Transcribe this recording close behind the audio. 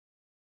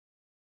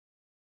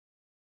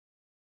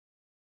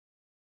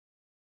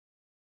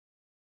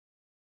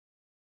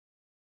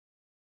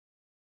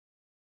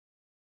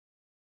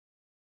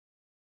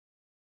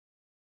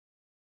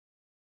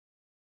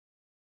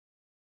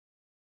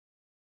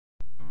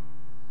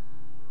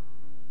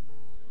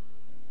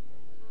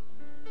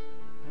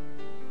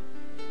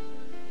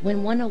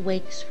When one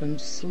awakes from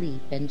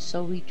sleep and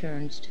so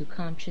returns to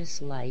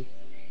conscious life,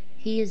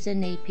 he is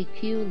in a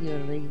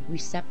peculiarly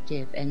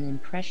receptive and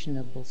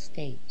impressionable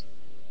state.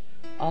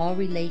 All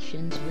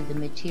relations with the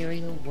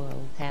material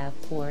world have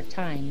for a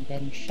time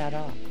been shut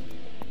off.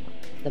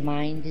 The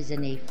mind is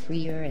in a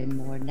freer and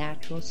more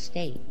natural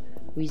state,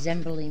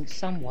 resembling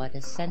somewhat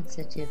a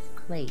sensitive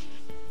plate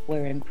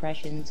where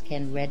impressions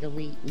can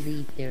readily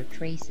leave their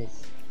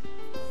traces.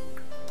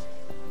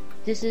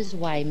 This is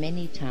why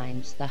many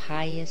times the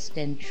highest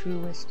and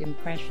truest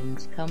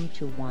impressions come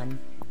to one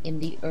in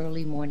the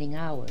early morning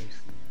hours,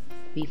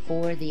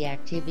 before the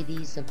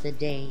activities of the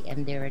day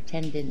and their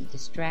attendant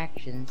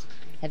distractions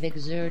have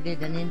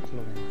exerted an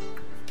influence.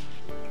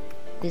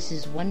 This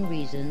is one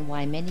reason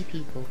why many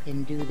people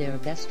can do their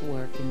best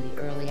work in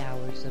the early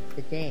hours of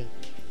the day.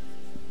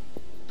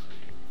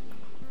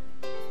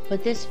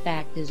 But this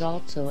fact is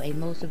also a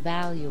most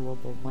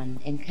valuable one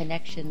in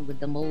connection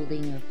with the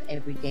molding of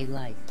everyday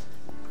life.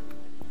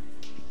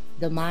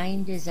 The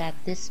mind is at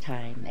this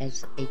time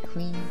as a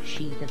clean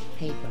sheet of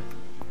paper.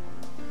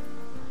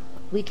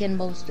 We can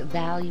most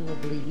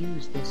valuably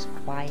use this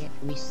quiet,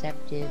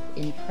 receptive,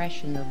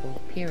 impressionable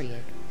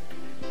period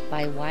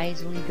by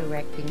wisely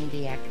directing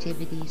the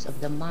activities of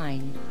the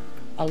mind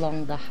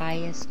along the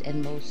highest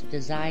and most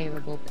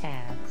desirable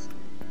paths,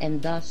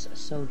 and thus,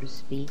 so to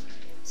speak,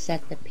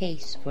 set the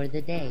pace for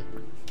the day.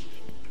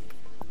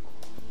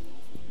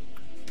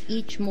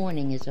 Each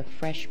morning is a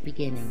fresh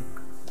beginning.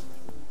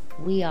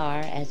 We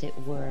are, as it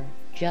were,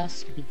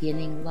 just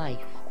beginning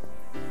life.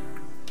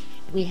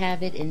 We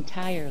have it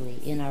entirely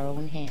in our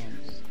own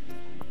hands.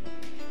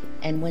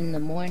 And when the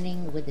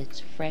morning with its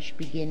fresh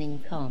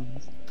beginning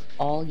comes,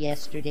 all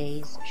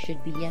yesterdays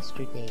should be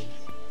yesterdays,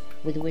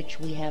 with which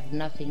we have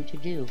nothing to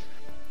do.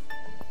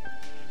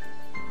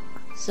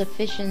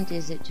 Sufficient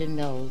is it to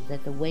know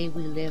that the way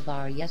we live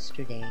our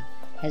yesterday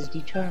has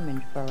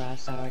determined for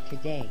us our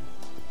today.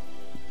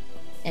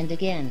 And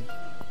again,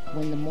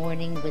 when the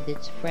morning with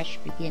its fresh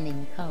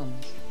beginning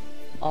comes,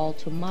 all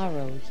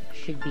tomorrows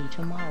should be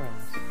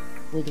tomorrows,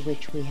 with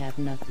which we have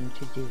nothing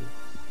to do.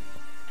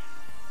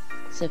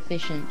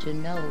 Sufficient to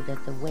know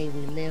that the way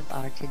we live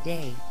our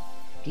today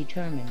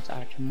determines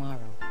our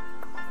tomorrow.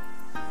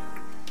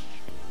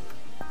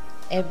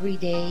 Every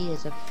day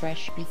is a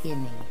fresh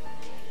beginning.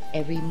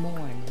 Every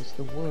morn is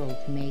the world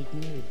made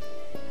new.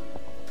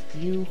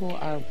 You who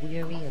are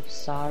weary of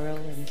sorrow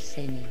and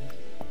sinning,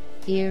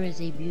 here is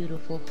a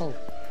beautiful hope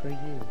for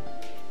you,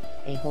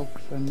 a hope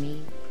for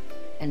me,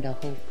 and a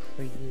hope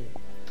for you.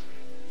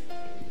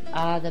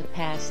 Ah, the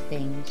past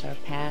things are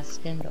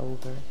past and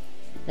over,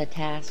 the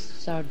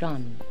tasks are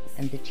done,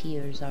 and the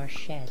tears are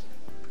shed.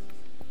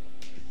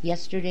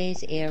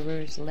 Yesterday's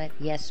errors let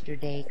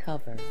yesterday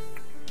cover.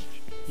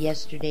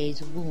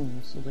 Yesterday's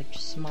wounds which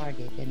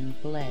smarted and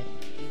bled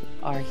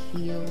are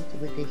healed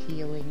with the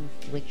healing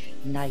which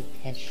night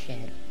has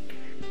shed.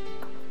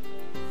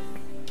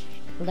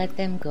 Let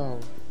them go,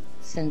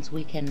 since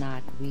we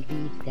cannot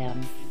relieve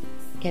them,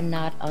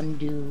 cannot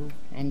undo,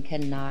 and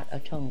cannot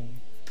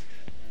atone.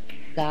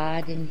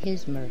 God in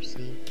His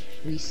mercy,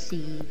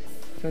 receive,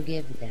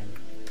 forgive them.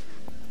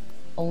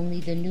 Only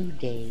the new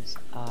days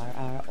are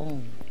our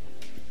own.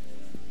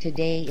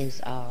 Today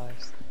is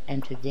ours,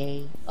 and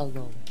today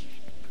alone.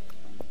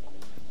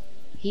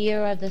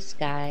 Here are the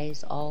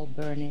skies all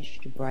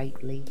burnished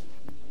brightly.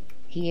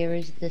 Here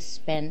is the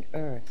spent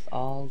earth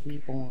all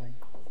reborn.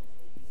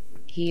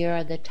 Here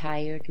are the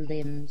tired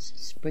limbs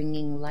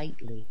springing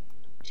lightly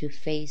to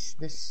face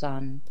the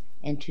sun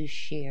and to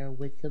share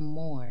with the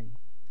morn,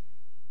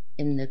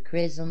 in the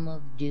chrism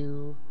of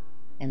dew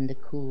and the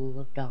cool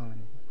of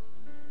dawn.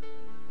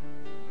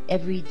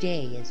 Every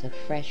day is a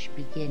fresh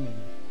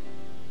beginning.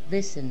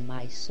 Listen,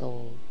 my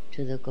soul,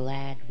 to the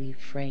glad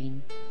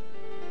refrain,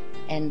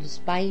 and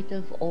spite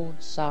of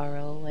old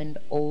sorrow and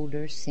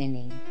older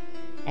sinning,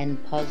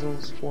 and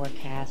puzzles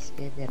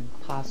forecasted and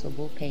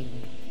possible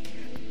pain,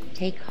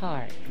 take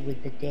heart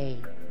with the day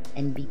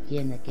and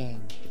begin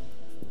again.